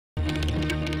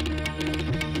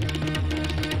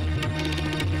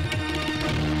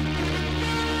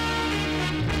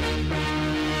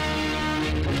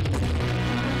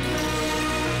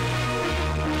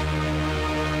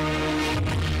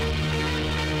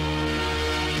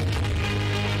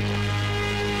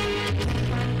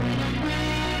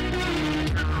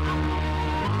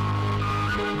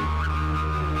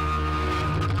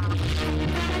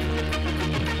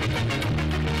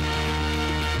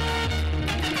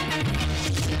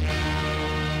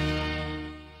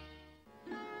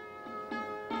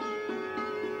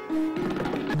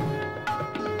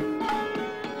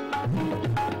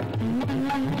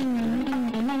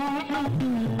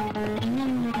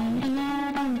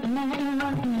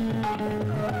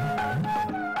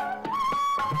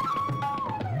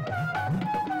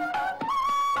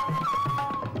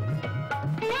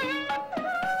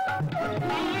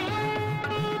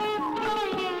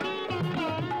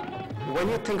When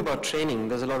you think about training,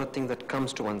 there's a lot of things that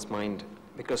comes to one's mind,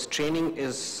 because training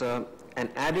is an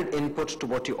added input to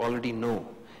what you already know.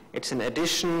 It's an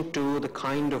addition to the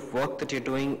kind of work that you're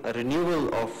doing, a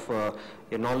renewal of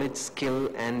your knowledge,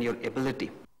 skill, and your ability.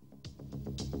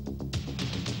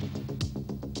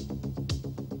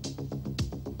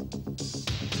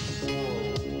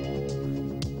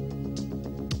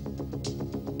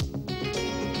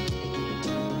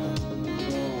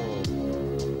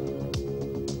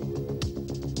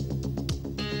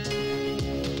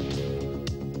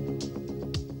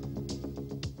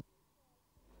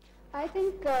 I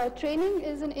think training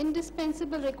is an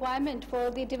indispensable requirement for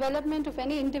the development of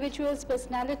any individual's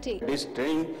personality. This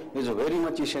training is very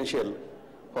much essential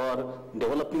for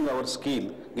developing our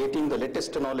skill, getting the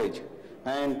latest knowledge,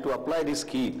 and to apply this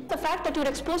skill. The fact that you're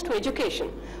exposed to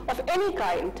education of any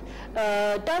kind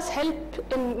does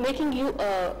help in making you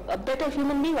a better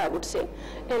human being, I would say,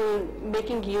 in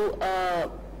making you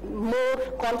more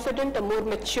confident, a more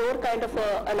mature kind of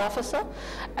an officer,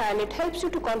 and it helps you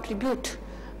to contribute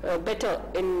better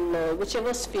in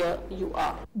whichever sphere you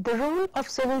are. The role of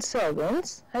civil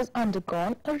servants has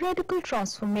undergone a radical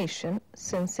transformation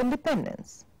since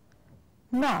independence.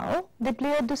 Now, they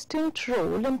play a distinct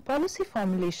role in policy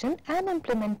formulation and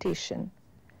implementation.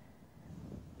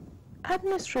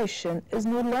 Administration is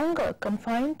no longer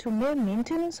confined to mere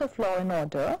maintenance of law and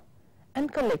order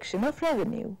and collection of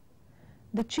revenue.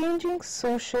 The changing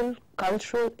social,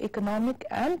 cultural, economic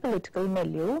and political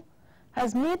milieu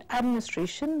has made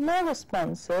administration more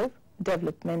responsive,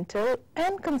 developmental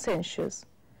and conscientious.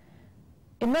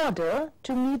 In order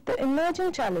to meet the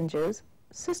emerging challenges,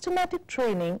 systematic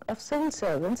training of civil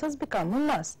servants has become a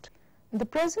must. The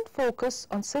present focus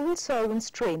on civil servants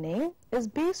training is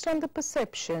based on the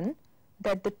perception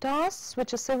that the tasks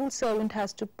which a civil servant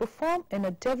has to perform in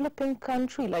a developing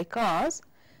country like ours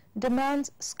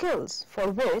demands skills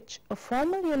for which a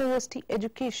formal university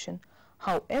education,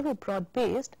 however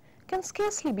broad-based, can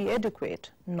scarcely be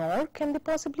adequate, nor can they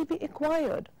possibly be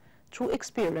acquired through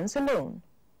experience alone.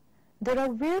 There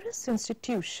are various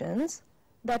institutions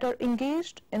that are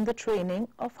engaged in the training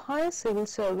of higher civil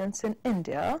servants in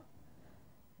India,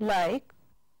 like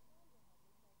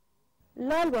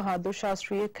Lal Bahadur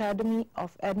Shastri Academy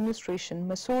of Administration,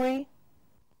 Missouri,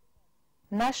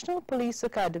 National Police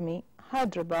Academy,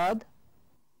 Hyderabad,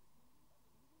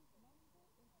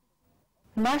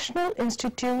 National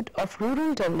Institute of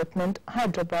Rural Development,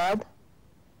 Hyderabad,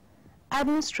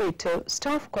 Administrative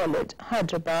Staff College,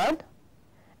 Hyderabad,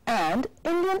 and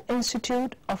Indian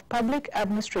Institute of Public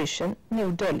Administration,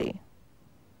 New Delhi.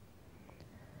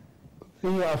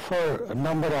 We offer a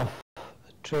number of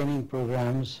training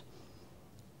programs,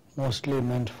 mostly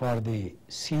meant for the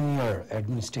senior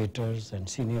administrators and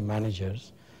senior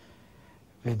managers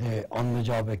with a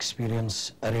on-the-job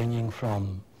experience ranging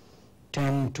from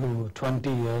 10 to 20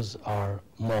 years or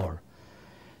more.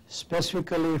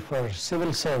 Specifically for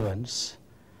civil servants,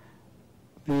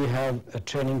 we have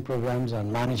training programs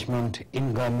on management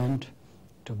in government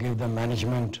to give them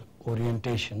management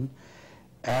orientation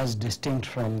as distinct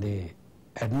from the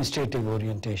administrative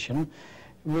orientation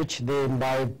which they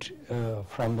imbibed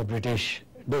from the British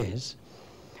days.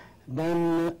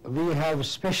 Then we have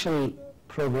special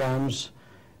programs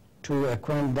to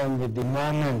acquaint them with the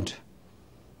environment,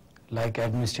 like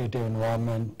administrative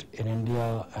environment in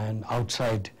India and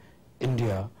outside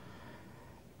India.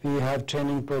 We have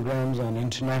training programs on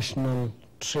international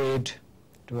trade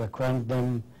to acquaint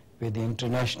them with the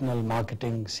international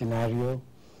marketing scenario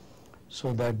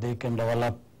so that they can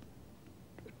develop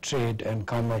trade and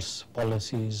commerce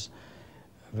policies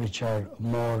which are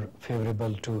more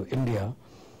favorable to India.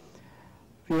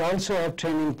 We also have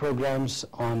training programs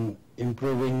on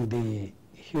improving the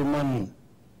human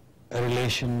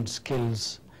relation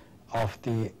skills of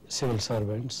the civil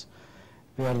servants,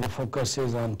 where the focus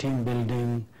is on team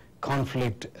building,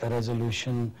 conflict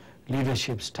resolution,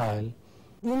 leadership style.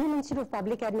 The Indian Institute of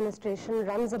Public Administration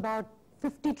runs about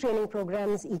 50 training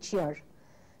programs each year.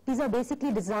 These are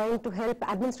basically designed to help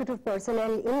administrative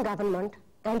personnel in government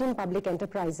and in public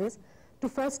enterprises to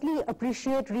firstly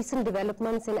appreciate recent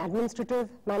developments in administrative,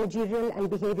 managerial and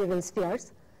behavioral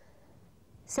spheres.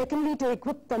 Secondly, to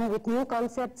equip them with new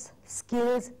concepts,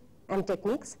 skills and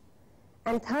techniques.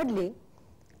 And thirdly,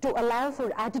 to allow for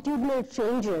attitudinal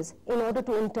changes in order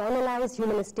to internalize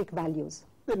humanistic values.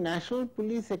 The National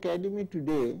Police Academy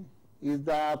today is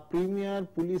the premier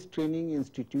police training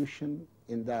institution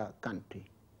in the country.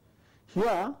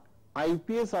 Here,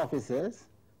 IPS officers,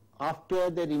 after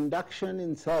their induction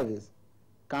in service,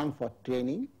 come for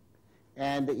training,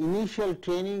 and the initial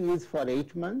training is for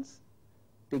 8 months.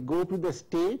 They go to the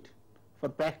state for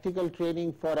practical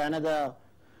training for another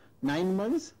 9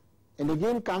 months, and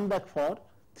again come back for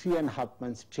 3.5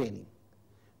 months training.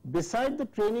 Beside the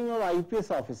training of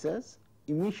IPS officers,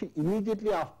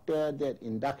 immediately after their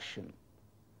induction,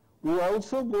 we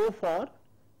also go for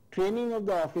training of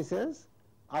the officers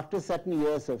after certain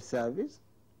years of service.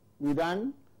 We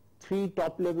run 3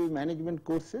 top-level management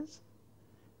courses.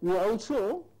 We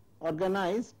also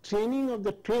organize training of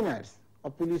the trainers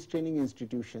of police training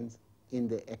institutions in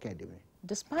the academy.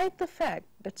 Despite the fact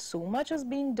that so much is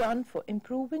being done for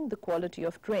improving the quality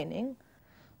of training,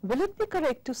 will it be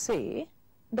correct to say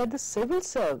that the civil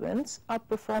servants are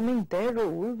performing their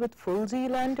role with full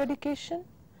zeal and dedication?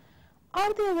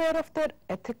 Are they aware of their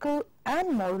ethical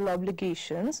and moral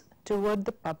obligations toward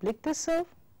the public they serve?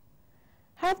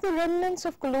 Have the remnants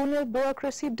of colonial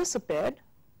bureaucracy disappeared?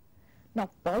 Now,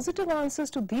 positive answers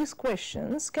to these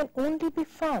questions can only be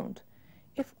found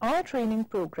if our training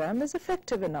program is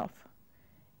effective enough,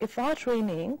 if our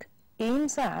training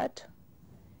aims at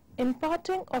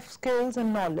imparting of skills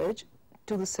and knowledge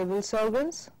to the civil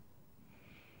servants,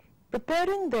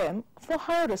 preparing them for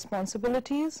higher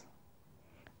responsibilities,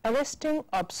 arresting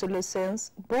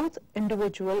obsolescence, both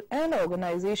individual and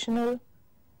organizational,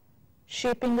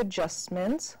 shaping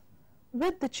adjustments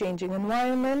with the changing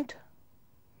environment,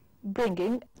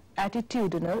 bringing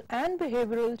attitudinal and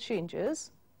behavioral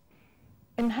changes,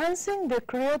 enhancing their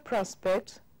career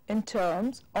prospects in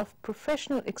terms of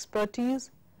professional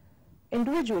expertise,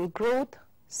 individual growth,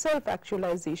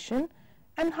 self-actualization,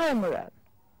 and high morale.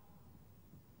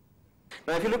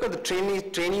 Now, if you look at the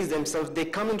trainees themselves, they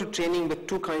come into training with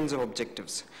 2 kinds of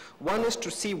objectives. One is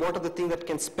to see what are the things that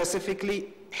can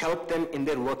specifically help them in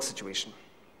their work situation.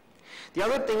 The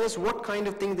other thing is what kind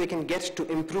of things they can get to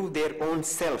improve their own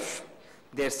self,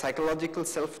 their psychological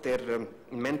self, their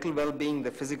mental well-being,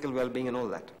 their physical well-being, and all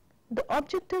that. The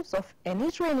objectives of any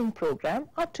training program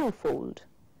are twofold: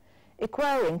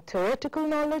 acquiring theoretical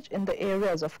knowledge in the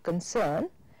areas of concern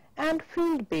and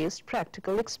field-based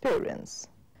practical experience.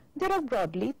 There are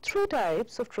broadly 3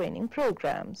 types of training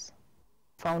programs: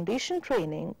 foundation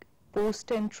training,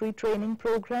 post-entry training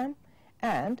program,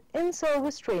 and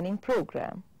in-service training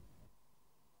program.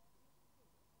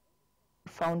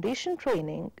 Foundation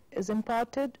training is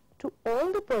imparted to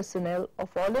all the personnel of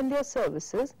All India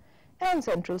Services and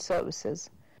Central Services.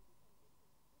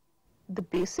 The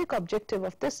basic objective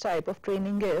of this type of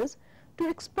training is to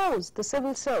expose the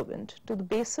civil servant to the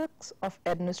basics of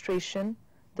administration,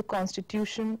 the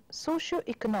constitution,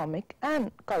 socio-economic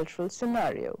and cultural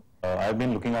scenario. I've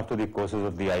been looking after the courses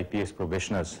of the IPS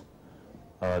probationers,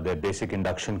 their basic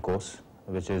induction course,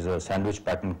 which is a sandwich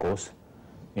pattern course.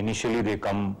 Initially they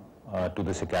come to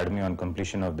this academy on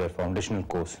completion of their foundational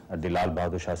course at the Lal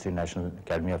Bahadur Shastri National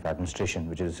Academy of Administration,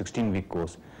 which is a 16-week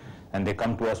course, and they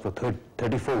come to us for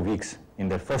 34 weeks in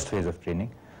their first phase of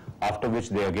training, after which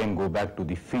they again go back to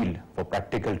the field for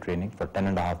practical training for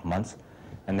 10.5 months,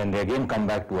 and then they again come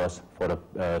back to us for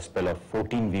a spell of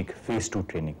 14-week phase 2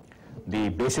 training. The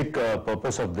basic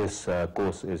purpose of this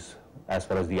course is, as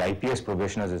far as the IPS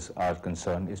probationers are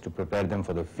concerned, is to prepare them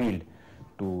for the field,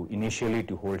 to initially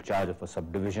to hold charge of a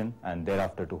subdivision and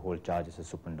thereafter to hold charge as a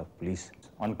superintendent of police.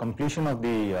 On completion of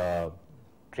the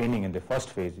training in the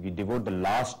first phase, we devote the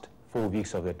last 4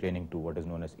 weeks of the training to what is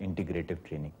known as integrative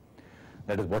training.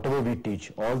 That is, whatever we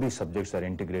teach, all these subjects are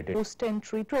integrated.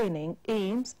 Post-entry training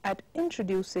aims at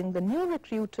introducing the new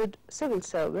recruited civil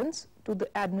servants to the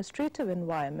administrative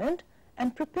environment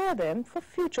and prepare them for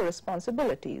future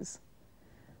responsibilities.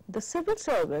 The civil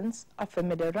servants are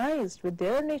familiarized with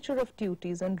their nature of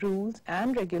duties and rules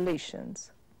and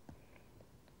regulations.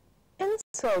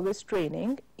 In-service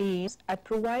training aims at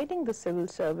providing the civil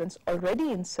servants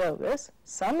already in service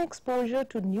some exposure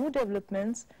to new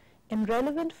developments in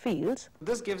relevant fields.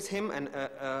 This gives him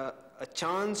a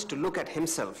chance to look at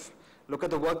himself, look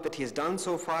at the work that he has done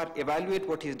so far, evaluate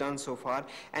what he has done so far,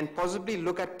 and possibly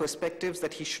look at perspectives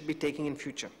that he should be taking in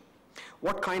future.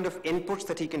 What kind of inputs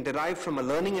that he can derive from a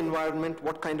learning environment,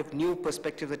 what kind of new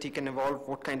perspectives that he can evolve,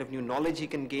 what kind of new knowledge he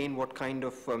can gain, what kind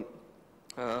of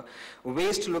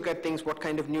ways to look at things, what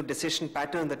kind of new decision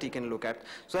pattern that he can look at,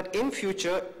 so that in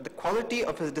future the quality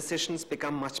of his decisions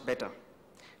become much better.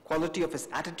 Quality of his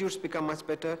attitudes become much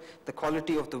better, the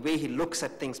quality of the way he looks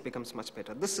at things becomes much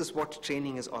better. This is what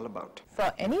training is all about.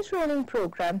 For any training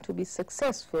program to be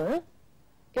successful,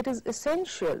 it is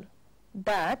essential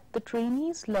that the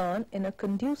trainees learn in a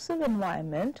conducive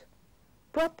environment.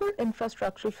 Proper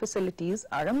infrastructural facilities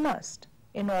are a must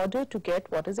in order to get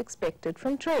what is expected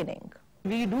from training.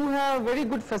 We do have very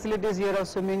good facilities here of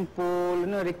swimming pool,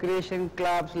 recreation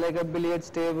clubs like a billiards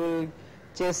table,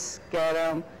 chess,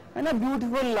 carom, And a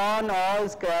beautiful lawn, all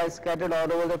scattered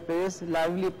all over the place,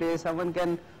 lively place. Someone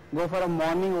can go for a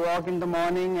morning walk in the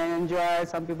morning and enjoy.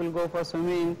 Some people go for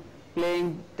swimming,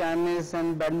 playing tennis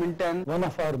and badminton. One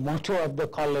of our motto of the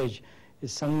college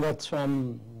is Sangat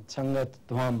Swam, Sangat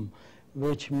Dhvam,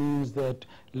 which means that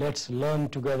let's learn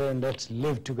together and let's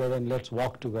live together and let's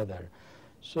walk together.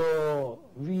 So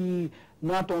we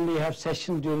not only have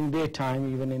sessions during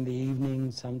daytime, even in the evening,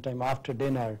 sometime after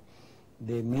dinner,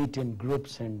 they meet in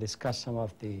groups and discuss some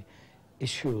of the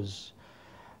issues.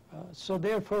 So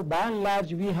therefore, by and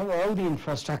large, we have all the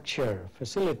infrastructure,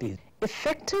 facilities.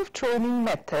 Effective training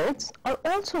methods are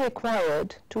also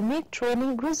required to make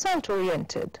training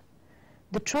result-oriented.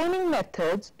 The training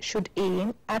methods should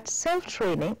aim at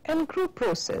self-training and group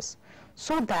process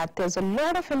so that there's a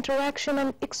lot of interaction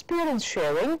and experience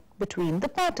sharing between the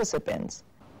participants.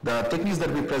 The techniques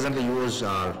that we presently use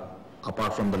are,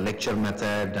 apart from the lecture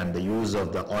method and the use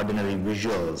of the ordinary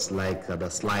visuals like the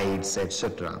slides,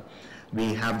 etc.,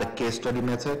 we have the case study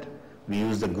method, we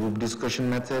use the group discussion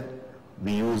method,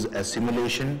 we use a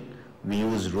simulation, we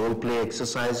use role play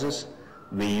exercises,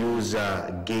 we use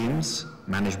games,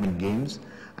 management games,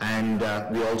 and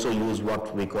we also use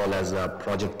what we call as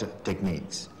project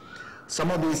techniques. Some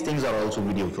of these things are also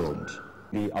video filmed.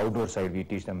 The outdoor side, we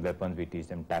teach them weapons, we teach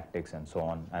them tactics and so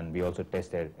on, and we also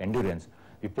test their endurance.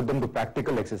 We put them to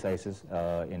practical exercises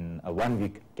in a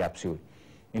 1-week capsule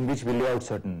in which we lay out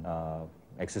certain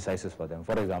exercises for them.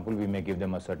 For example, we may give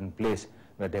them a certain place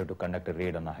where they have to conduct a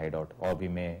raid on a hideout, or we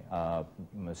may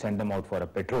send them out for a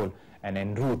patrol, and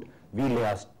en route we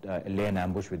lay an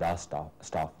ambush with our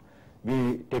staff.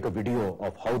 We take a video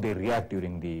of how they react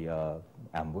during the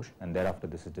ambush, and thereafter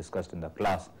this is discussed in the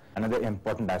class. Another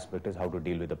important aspect is how to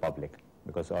deal with the public,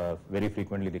 because very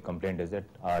frequently the complaint is that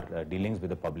our dealings with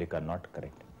the public are not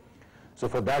correct. So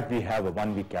for that we have a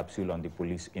 1-week capsule on the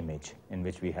police image, in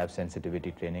which we have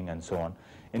sensitivity training and so on,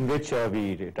 in which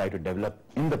we try to develop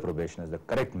in the probationers the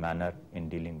correct manner in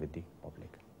dealing with the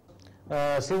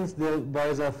public. Since the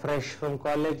boys are fresh from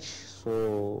college,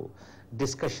 so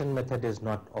discussion method is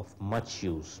not of much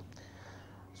use.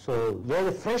 So where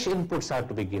the fresh inputs are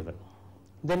to be given,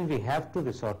 then we have to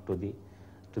resort to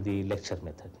the lecture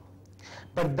method.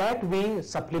 But that we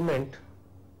supplement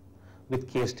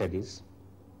with case studies,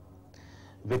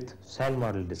 with sand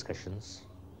model discussions,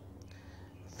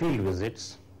 field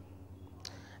visits,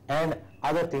 and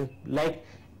other things, like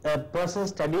a person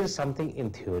studies something in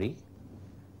theory,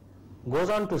 goes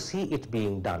on to see it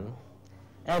being done,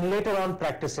 and later on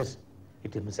practices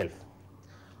it himself.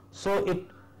 So it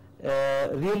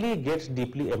really gets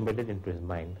deeply embedded into his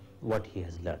mind what he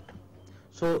has learned.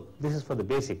 So this is for the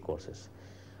basic courses.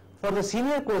 For the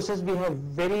senior courses, we have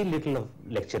very little of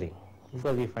lecturing,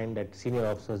 because we find that senior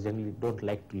officers generally don't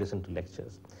like to listen to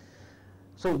lectures.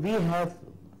 So we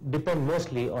depend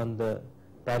mostly on the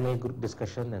panel group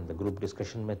discussion and the group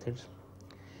discussion methods,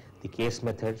 the case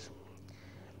methods.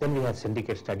 Then we have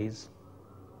syndicate studies,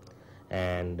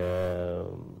 and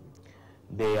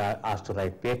they are asked to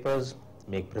write papers,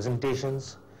 make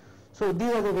presentations. So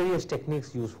these are the various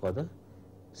techniques used for the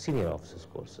senior officers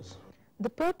courses. The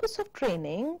purpose of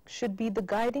training should be the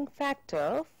guiding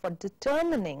factor for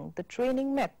determining the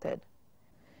training method.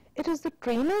 It is the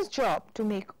trainer's job to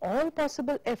make all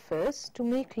possible efforts to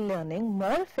make learning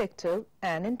more effective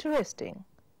and interesting.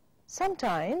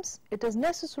 Sometimes it is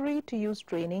necessary to use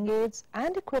training aids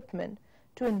and equipment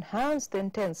to enhance the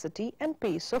intensity and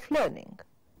pace of learning.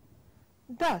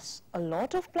 Thus, a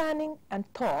lot of planning and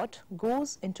thought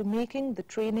goes into making the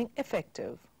training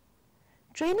effective.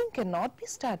 Training cannot be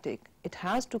static. It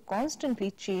has to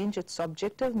constantly change its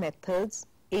objective methods,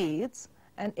 aids,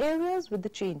 and areas with the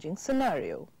changing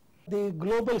scenario. The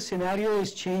global scenario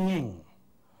is changing,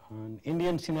 and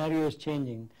Indian scenario is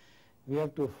changing. We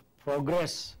have to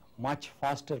progress much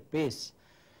faster pace.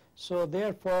 So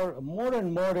therefore, more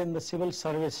and more in the civil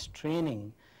service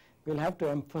training, we'll have to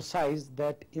emphasize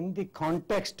that in the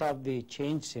context of the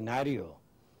change scenario,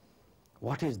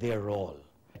 what is their role?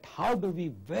 How do we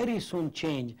very soon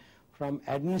change from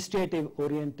administrative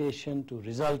orientation to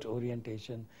result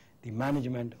orientation, the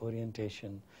management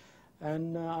orientation?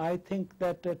 And I think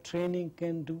that training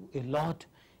can do a lot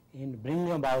in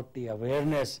bringing about the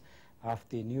awareness of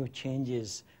the new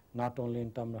changes, not only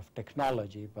in terms of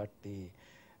technology, but the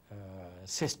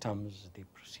systems, the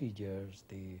procedures,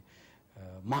 the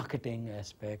marketing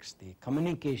aspects, the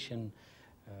communication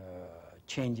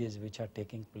changes which are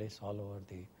taking place all over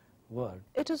the world.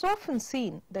 It is often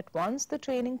seen that once the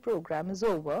training program is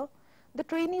over, the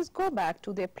trainees go back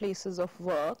to their places of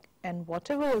work, and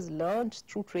whatever is learned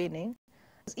through training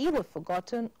either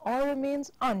forgotten or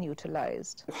remains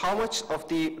unutilized. How much of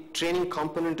the training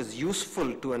component is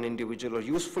useful to an individual or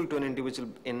useful to an individual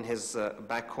in his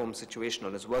back home situation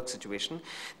or his work situation,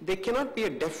 there cannot be a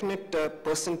definite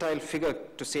percentile figure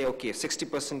to say, okay,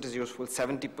 60% is useful,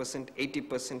 70%,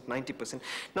 80%, 90%.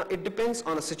 Now, it depends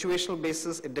on a situational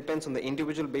basis, it depends on the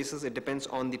individual basis, it depends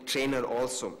on the trainer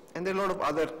also. And there are a lot of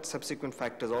other subsequent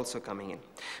factors also coming in.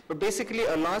 But basically,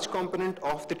 a large component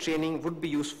of the training would be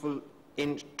useful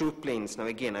in two planes. Now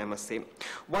again, I must say,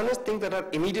 one is things that are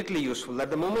immediately useful, that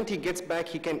the moment he gets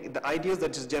back, the ideas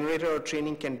that is generated out of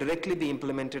training can directly be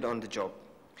implemented on the job.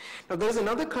 Now there is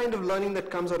another kind of learning that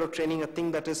comes out of training, a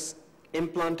thing that is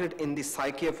implanted in the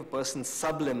psyche of a person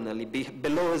subliminally,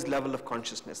 below his level of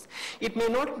consciousness. It may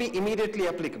not be immediately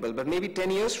applicable, but maybe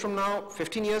 10 years from now,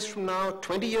 15 years from now,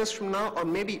 20 years from now, or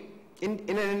maybe in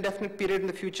an indefinite period in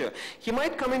the future, he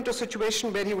might come into a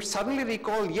situation where he would suddenly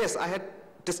recall, yes, I had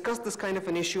discussed this kind of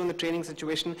an issue in the training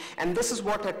situation, and this is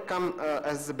what had come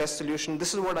as the best solution,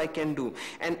 this is what I can do.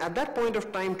 And at that point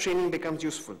of time, training becomes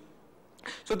useful.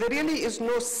 So there really is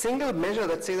no single measure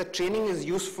that says that training is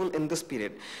useful in this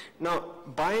period. Now,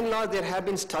 by and large, there have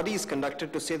been studies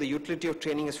conducted to say the utility of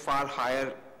training is far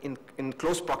higher in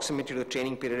close proximity to the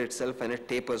training period itself, and it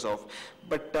tapers off.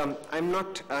 But I'm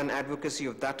not an advocacy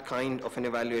of that kind of an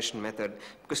evaluation method,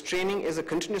 because training is a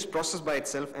continuous process by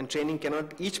itself, and training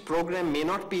cannot, each program may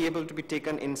not be able to be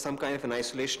taken in some kind of an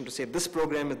isolation to say this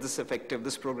program is this effective,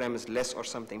 this program is less or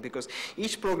something, because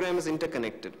each program is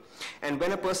interconnected. And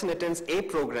when a person attends a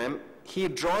program, he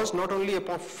draws not only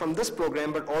from this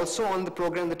program, but also on the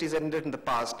program that he's attended in the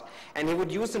past, and he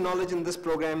would use the knowledge in this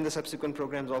program in the subsequent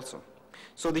programs also.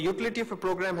 So the utility of a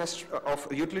program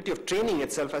utility of training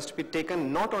itself has to be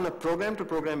taken not on a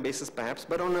program-to-program basis perhaps,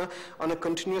 but on a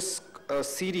continuous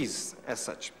series as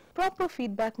such. Proper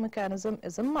feedback mechanism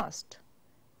is a must.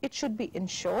 It should be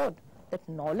ensured that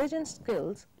knowledge and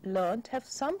skills learned have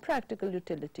some practical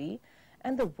utility,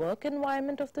 and the work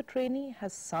environment of the trainee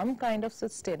has some kind of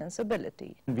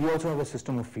sustainability. We also have a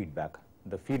system of feedback.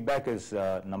 The feedback is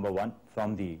number one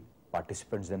from the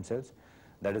participants themselves.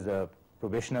 That is, the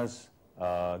probationers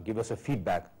give us a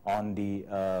feedback on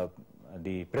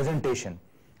the presentation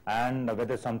and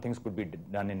whether some things could be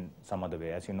done in some other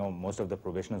way. As you know, most of the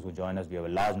probationers who join us, we have a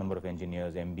large number of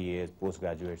engineers, MBAs,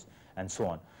 postgraduates, and so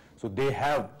on. So they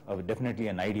have definitely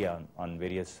an idea on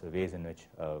various ways in which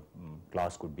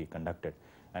class could be conducted,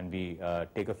 and we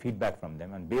take a feedback from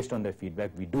them, and based on their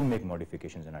feedback, we do make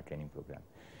modifications in our training program.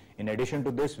 In addition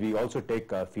to this, we also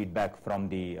take feedback from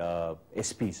the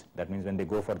SPs. That means when they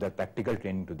go for their practical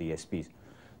training to the SPs.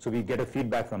 So we get a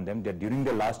feedback from them that during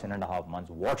the last 10.5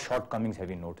 months, what shortcomings have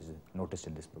you noticed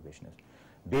in this probationers?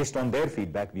 Based on their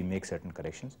feedback, we make certain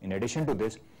corrections. In addition to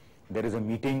this, there is a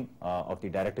meeting of the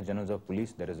Director Generals of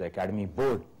Police. There is an Academy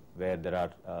Board where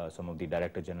there are some of the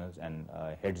Director Generals and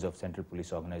heads of central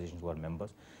police organizations who are members.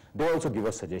 They also give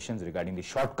us suggestions regarding the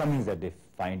shortcomings that they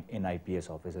find in IPS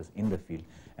officers in the field,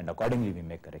 and accordingly we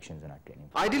make corrections in our training.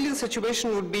 Ideally, the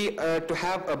situation would be to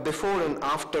have a before and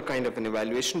after kind of an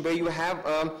evaluation, where you have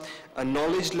a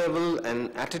knowledge level, an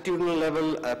attitudinal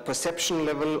level, a perception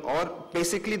level, or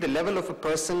basically the level of a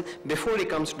person before he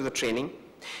comes to the training.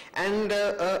 And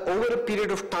over a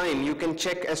period of time, you can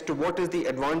check as to what is the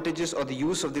advantages or the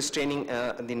use of this training,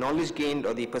 the knowledge gained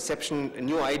or the perception,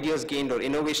 new ideas gained or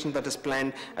innovation that is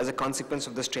planned as a consequence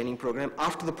of this training program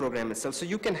after the program itself. So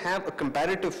you can have a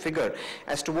comparative figure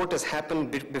as to what has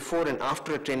happened before and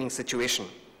after a training situation.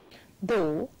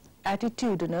 Though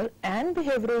attitudinal and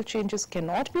behavioral changes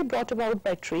cannot be brought about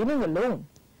by training alone,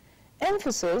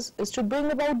 emphasis is to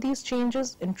bring about these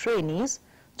changes in trainees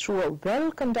through a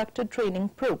well-conducted training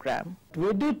program.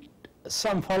 We did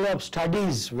some follow-up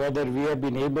studies whether we have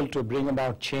been able to bring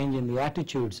about change in the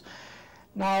attitudes.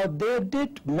 Now, they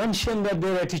did mention that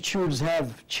their attitudes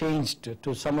have changed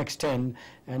to some extent,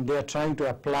 and they are trying to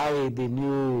apply the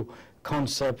new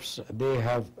concepts they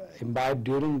have imbibed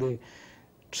during the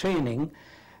training.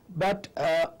 But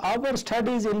our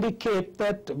studies indicate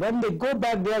that when they go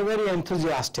back, they are very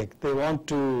enthusiastic. They want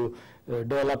to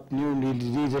develop new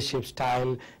leadership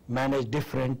style, manage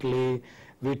differently.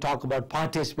 We talk about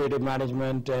participative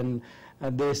management, and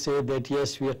they say that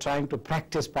yes, we are trying to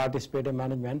practice participative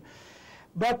management.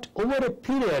 But over a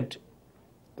period,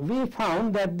 we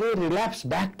found that they relapse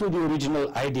back to the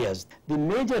original ideas. The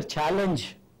major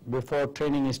challenge before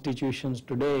training institutions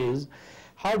today is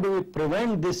how do we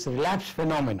prevent this relapse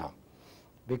phenomena,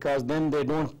 because then they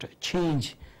don't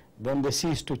change, then they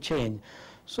cease to change.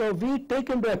 So we take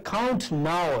into account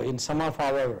now in some of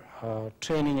our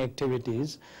training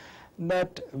activities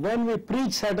that when we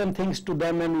preach certain things to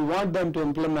them and we want them to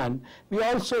implement, we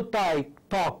also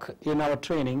talk in our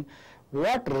training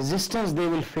what resistance they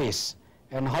will face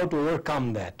and how to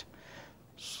overcome that,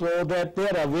 so that they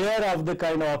are aware of the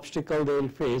kind of obstacle they will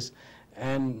face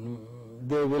and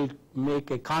they will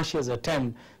make a conscious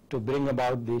attempt to bring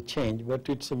about the change, but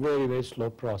it's a very, very slow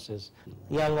process.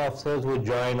 Young officers who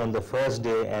join on the first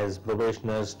day as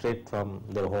probationers straight from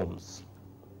their homes.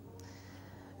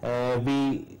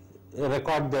 We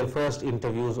record their first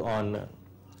interviews on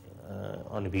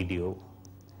video,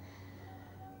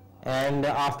 and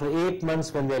after 8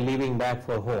 months when they're leaving back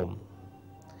for home,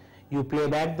 you play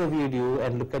back the video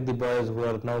and look at the boys who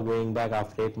are now going back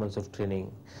after 8 months of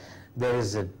training. There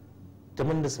is a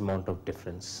tremendous amount of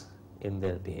difference in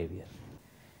their behavior.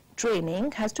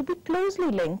 Training has to be closely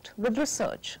linked with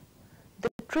research. The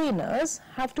trainers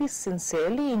have to be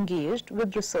sincerely engaged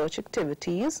with research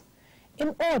activities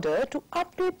in order to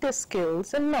update their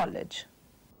skills and knowledge.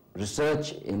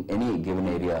 Research in any given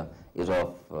area is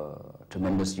of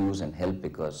tremendous use and help,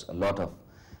 because a lot of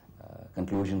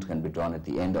conclusions can be drawn at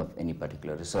the end of any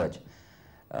particular research.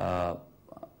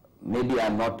 Maybe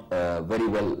I'm not very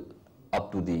well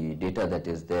up to the data that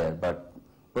is there, but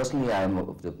personally I am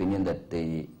of the opinion that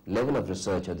the level of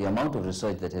research or the amount of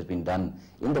research that has been done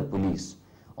in the police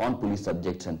on police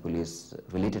subjects and police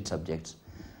related subjects,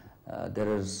 there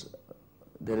is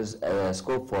a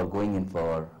scope for going in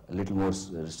for a little more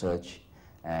research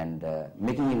and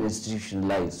making it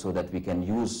institutionalized so that we can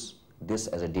use this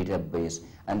as a database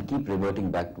and keep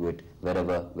reverting back to it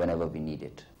whenever we need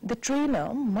it. The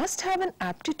trainer must have an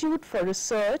aptitude for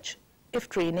research if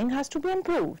training has to be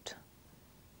improved.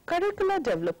 Curricular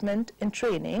development in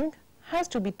training has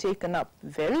to be taken up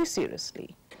very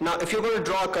seriously. Now, if you're going to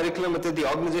draw a curriculum method, the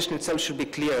organization itself should be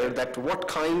clear that what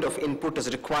kind of input is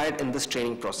required in this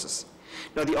training process.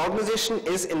 Now, the organization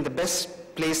is in the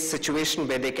best placed situation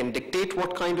where they can dictate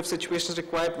what kind of situation is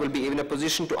required, will be in a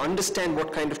position to understand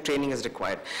what kind of training is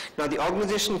required. Now, the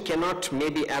organization cannot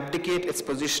maybe abdicate its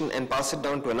position and pass it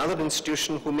down to another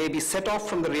institution who may be set off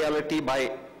from the reality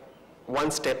by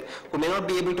one step, who may not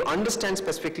be able to understand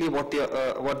specifically what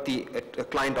the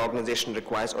client organization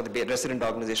requires or the resident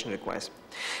organization requires.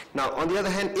 Now, on the other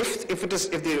hand, if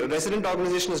the resident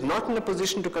organization is not in a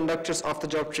position to conduct its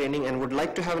off-the-job training and would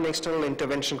like to have an external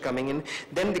intervention coming in,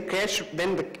 then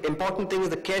the important thing is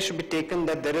the care should be taken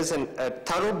that there is a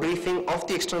thorough briefing of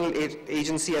the external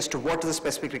agency as to what are the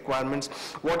specific requirements,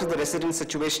 what is the resident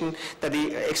situation, that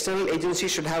the external agency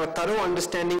should have a thorough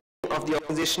understanding of the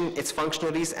organization, its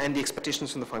functionaries, and the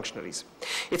expectations from the functionaries.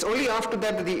 It's only after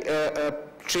that the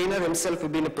trainer himself will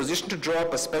be in a position to draw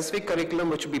up a specific curriculum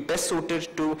which will be best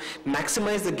suited to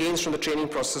maximize the gains from the training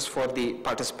process for the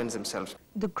participants themselves.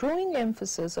 The growing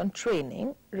emphasis on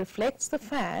training reflects the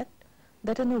fact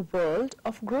that in a world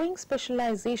of growing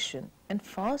specialization and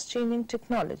fast-changing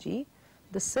technology,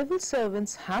 the civil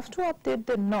servants have to update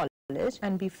their knowledge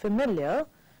and be familiar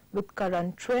with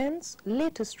current trends,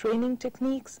 latest training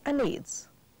techniques and aids.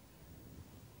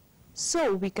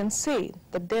 So we can say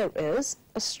that there is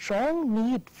a strong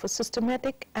need for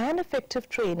systematic and effective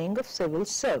training of civil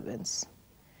servants.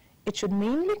 It should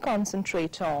mainly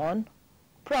concentrate on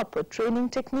proper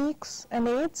training techniques and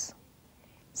aids,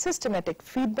 systematic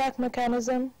feedback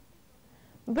mechanism,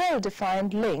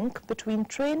 well-defined link between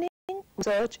training,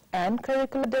 research and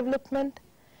curricular development,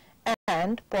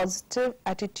 and positive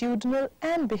attitudinal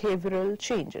and behavioral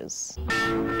changes.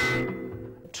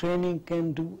 Training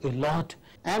can do a lot,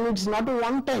 and it's not a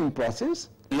one-time process.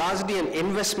 Largely an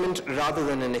investment rather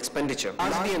than an expenditure.